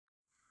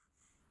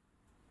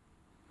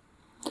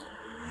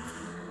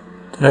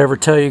Did I ever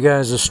tell you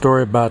guys a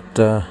story about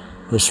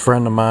this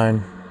friend of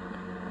mine?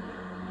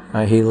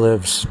 He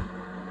lives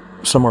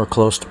somewhere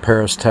close to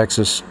Paris,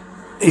 Texas.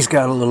 He's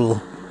got a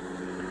little,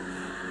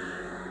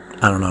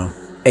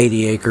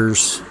 80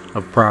 acres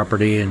of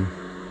property, and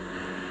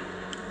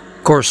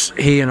of course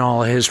he and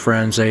all of his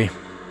friends, they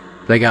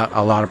got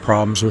a lot of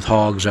problems with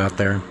hogs out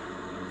there.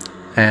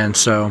 And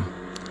so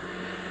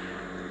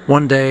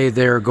one day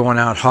they're going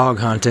out hog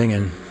hunting,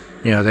 and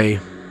they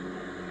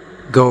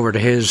go over to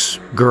his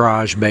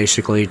garage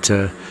basically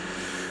to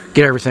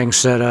get everything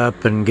set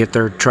up and get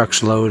their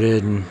trucks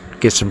loaded and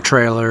get some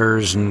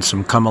trailers and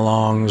some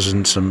come-alongs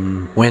and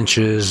some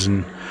winches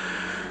and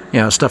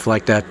stuff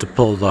like that to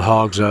pull the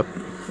hogs up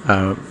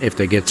if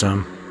they get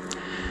some.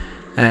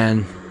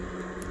 And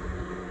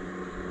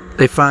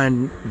they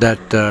find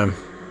that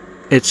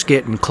it's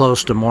getting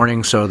close to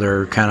morning, so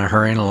they're kind of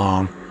hurrying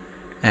along,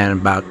 and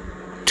about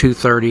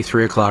 2:30,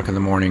 3 o'clock in the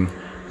morning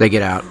they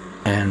get out,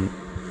 and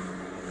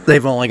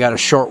they've only got a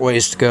short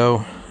ways to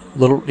go.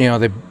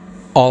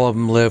 All of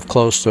them live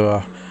close to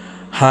a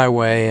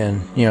highway,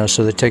 and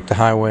so they take the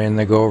highway and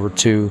they go over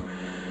to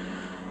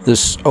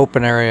this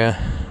open area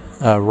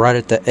right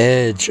at the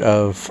edge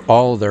of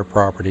all of their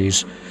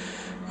properties,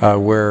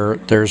 where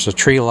there's a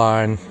tree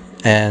line,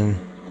 and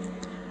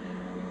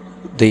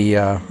the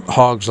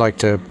hogs like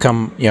to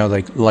come.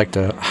 They like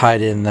to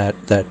hide in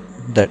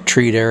that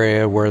treed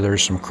area where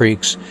there's some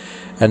creeks,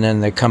 and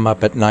then they come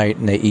up at night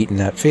and they eat in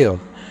that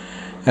field.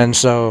 And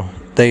so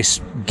they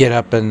get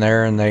up in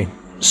there and they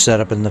set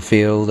up in the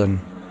field,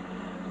 and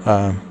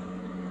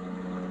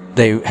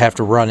they have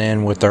to run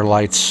in with their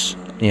lights,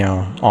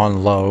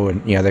 on low,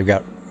 and they've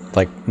got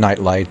like night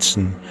lights,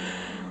 and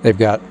they've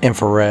got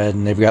infrared,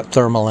 and they've got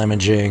thermal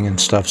imaging and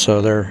stuff.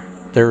 So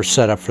they're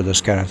set up for this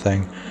kind of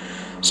thing.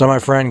 So my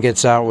friend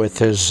gets out with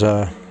his,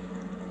 I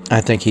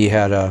think he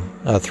had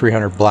a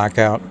 300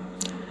 blackout,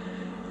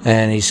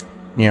 and he's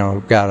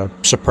got a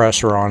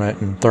suppressor on it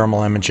and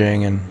thermal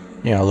imaging and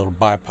a little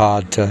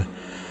bipod to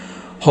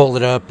hold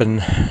it up,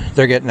 and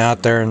they're getting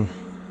out there and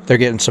they're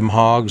getting some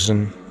hogs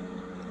and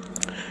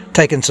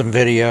taking some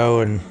video,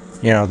 and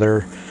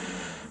they're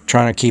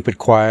trying to keep it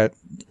quiet.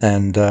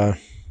 And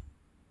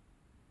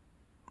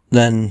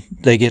then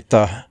they get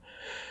done,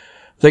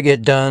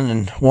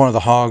 and one of the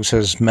hogs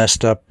has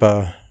messed up,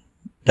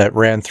 that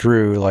ran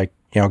through,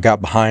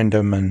 got behind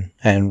them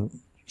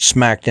and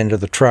smacked into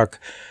the truck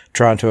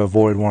trying to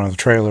avoid one of the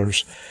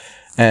trailers,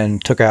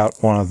 and took out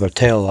one of the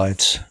tail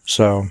lights.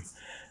 So,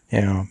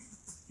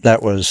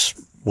 that was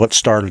what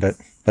started it.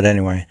 But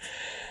anyway,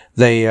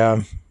 they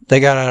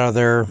got out of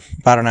there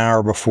about an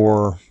hour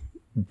before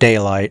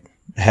daylight,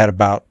 had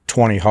about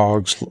 20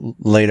 hogs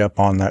laid up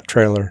on that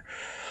trailer,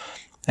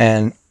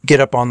 and get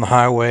up on the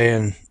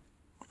highway,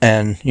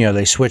 and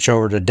they switch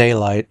over to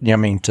daylight, to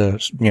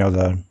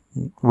the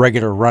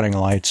regular running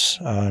lights,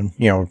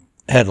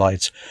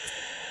 headlights,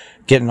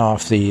 getting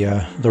off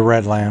the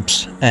red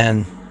lamps.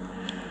 And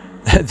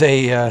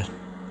they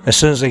as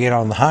soon as they get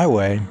on the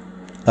highway,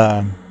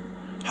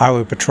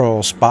 highway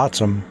patrol spots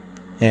them,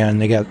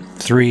 and they got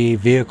 3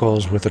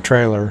 vehicles with a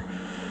trailer,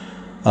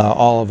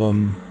 all of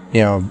them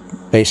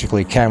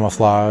basically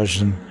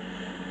camouflaged,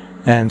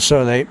 and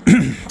so they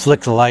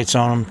flick the lights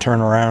on them, turn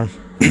around.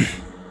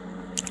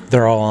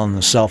 They're all on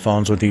the cell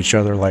phones with each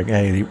other, like,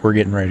 hey, we're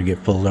getting ready to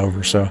get pulled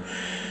over. So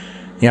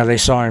they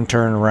saw him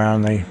turn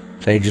around.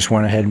 They just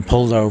went ahead and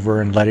pulled over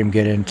and let him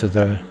get into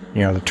the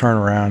the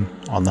turnaround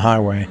on the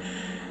highway,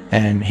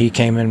 and he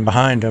came in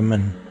behind them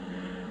and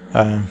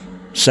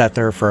sat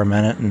there for a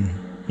minute, and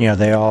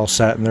they all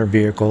sat in their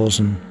vehicles,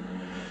 and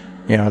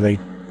they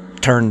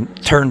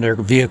turned their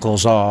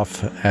vehicles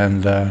off,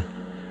 and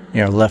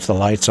left the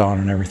lights on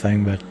and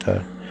everything.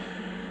 But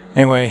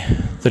anyway,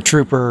 the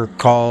trooper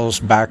calls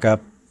back up.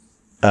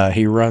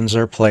 He runs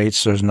their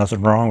plates. There's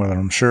nothing wrong with it,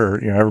 I'm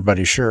sure.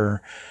 Everybody's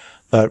sure.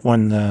 But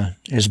when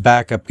his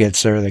backup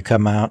gets there, they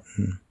come out,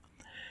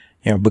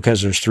 and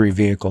because there's 3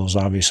 vehicles,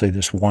 obviously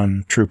this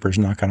one trooper's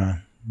not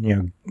gonna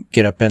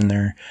get up in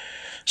there.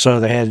 So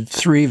they had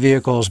 3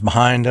 vehicles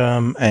behind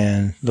them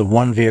and the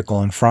 1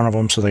 vehicle in front of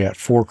them. So they got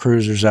 4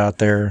 cruisers out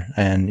there,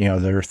 and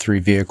there are 3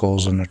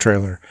 vehicles and a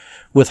trailer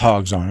with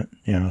hogs on it.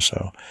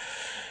 So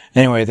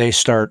anyway, they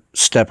start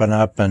stepping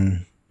up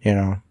and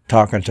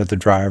talking to the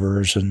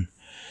drivers, and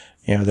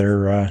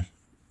they're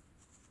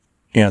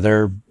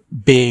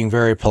being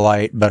very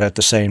polite, but at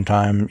the same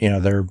time,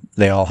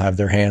 they all have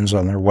their hands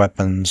on their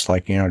weapons,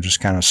 just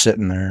kind of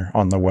sitting there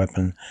on the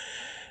weapon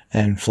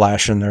and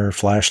flashing their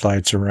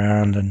flashlights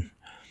around.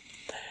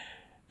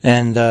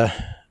 And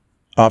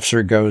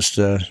officer goes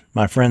to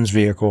my friend's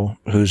vehicle,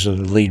 who's the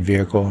lead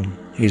vehicle, and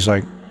he's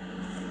like,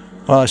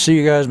 well, I see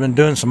you guys been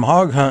doing some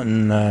hog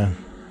hunting.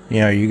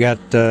 You got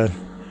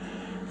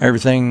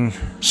everything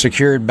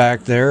secured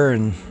back there,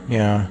 and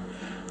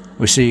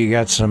we see you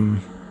got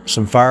some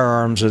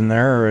firearms in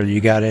there, or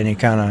you got any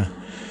kind of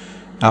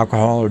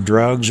alcohol or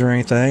drugs or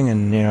anything?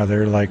 And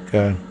they're like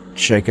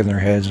shaking their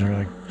heads, and they're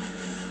like,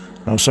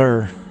 no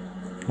sir,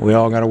 we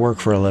all got to work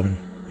for a living.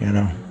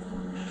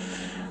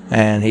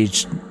 And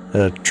he's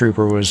the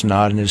trooper was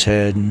nodding his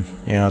head, and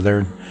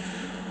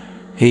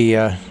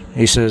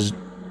he says,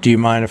 "Do you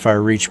mind if I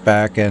reach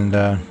back and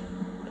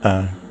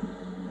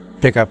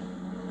pick up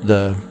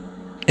the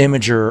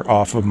imager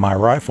off of my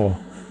rifle,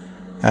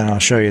 and I'll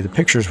show you the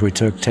pictures we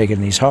took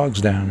taking these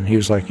hogs down?" And he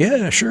was like,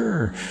 "Yeah,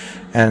 sure."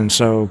 And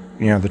so,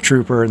 the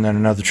trooper and then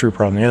another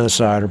trooper on the other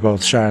side are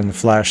both shining the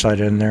flashlight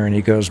in there, and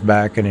he goes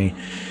back and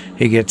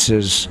he gets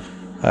his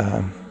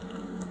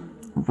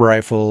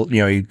rifle.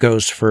 He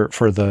goes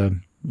for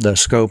the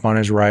scope on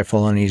his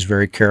rifle, and he's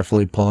very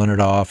carefully pulling it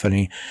off, and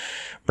he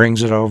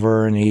brings it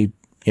over, and he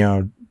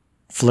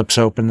flips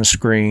open the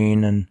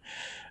screen, and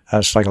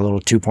it's like a little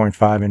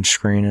 2.5-inch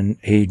screen, and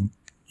he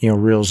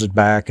reels it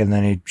back, and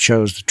then he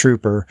shows the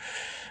trooper,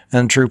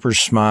 and the trooper's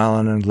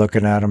smiling and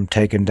looking at him,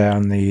 taking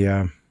down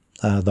the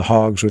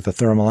hogs with the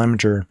thermal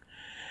imager.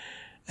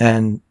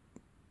 And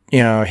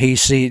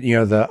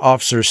the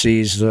officer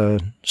sees the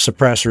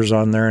suppressors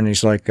on there, and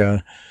he's like,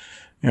 are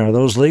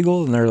those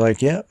legal? And they're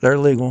like, yeah, they're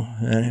legal.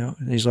 And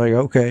he's like,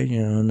 okay,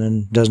 and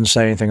then doesn't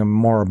say anything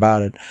more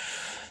about it.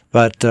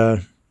 But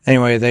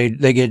anyway,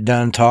 they get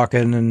done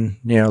talking and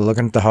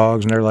looking at the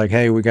hogs, and they're like,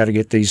 hey, we got to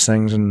get these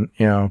things and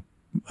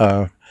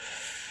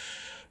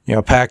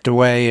packed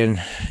away,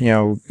 and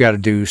got to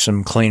do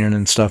some cleaning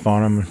and stuff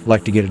on them.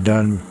 Like to get it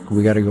done.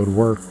 We got to go to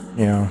work,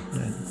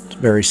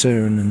 very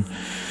soon. And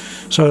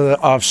so the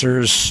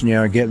officers,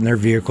 get in their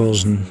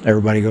vehicles, and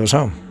everybody goes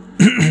home.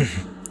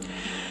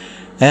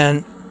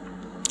 And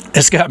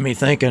it's got me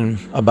thinking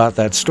about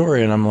that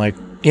story, and I'm like,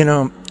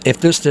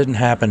 if this didn't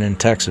happen in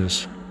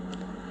Texas,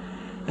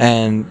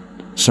 and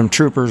some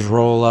troopers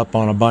roll up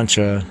on a bunch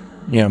of,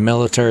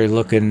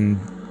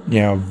 military-looking,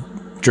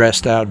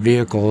 dressed-out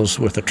vehicles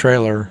with a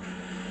trailer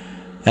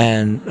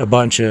and a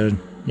bunch of,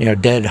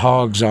 dead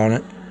hogs on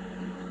it,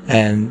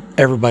 and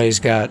everybody's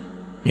got,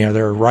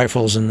 their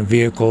rifles in the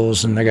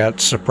vehicles, and they got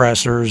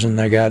suppressors, and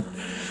they got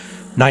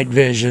night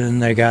vision,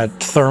 they got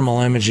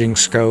thermal imaging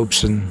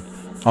scopes, and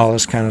all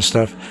this kind of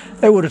stuff.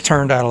 It would have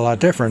turned out a lot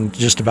different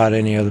just about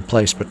any other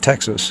place but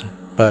Texas.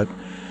 But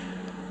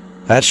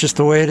that's just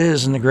the way it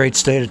is in the great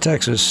state of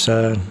Texas.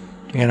 The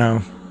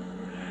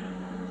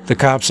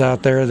cops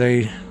out there,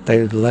 they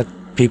let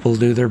people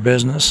do their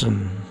business,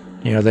 and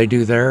they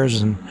do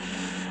theirs, and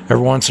every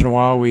once in a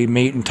while we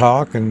meet and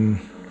talk, and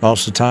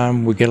most of the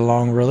time we get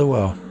along really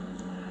well.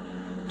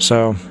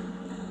 So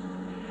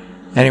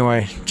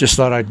anyway, just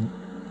thought I'd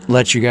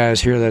let you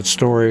guys hear that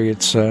story.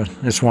 It's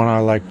one I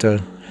like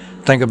to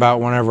think about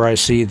whenever I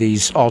see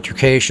these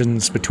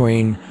altercations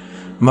between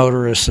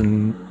motorists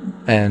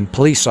and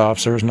police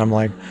officers, and I'm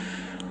like,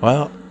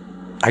 well,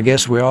 I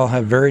guess we all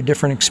have very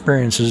different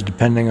experiences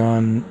depending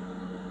on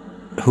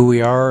who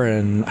we are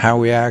and how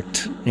we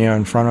act,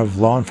 in front of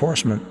law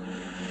enforcement.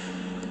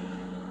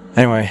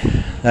 Anyway,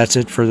 that's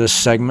it for this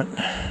segment.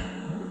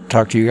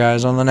 Talk to you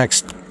guys on the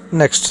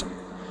next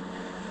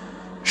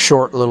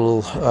short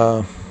little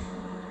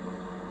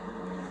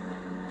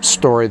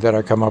story that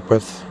I come up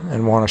with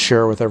and want to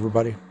share with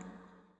everybody.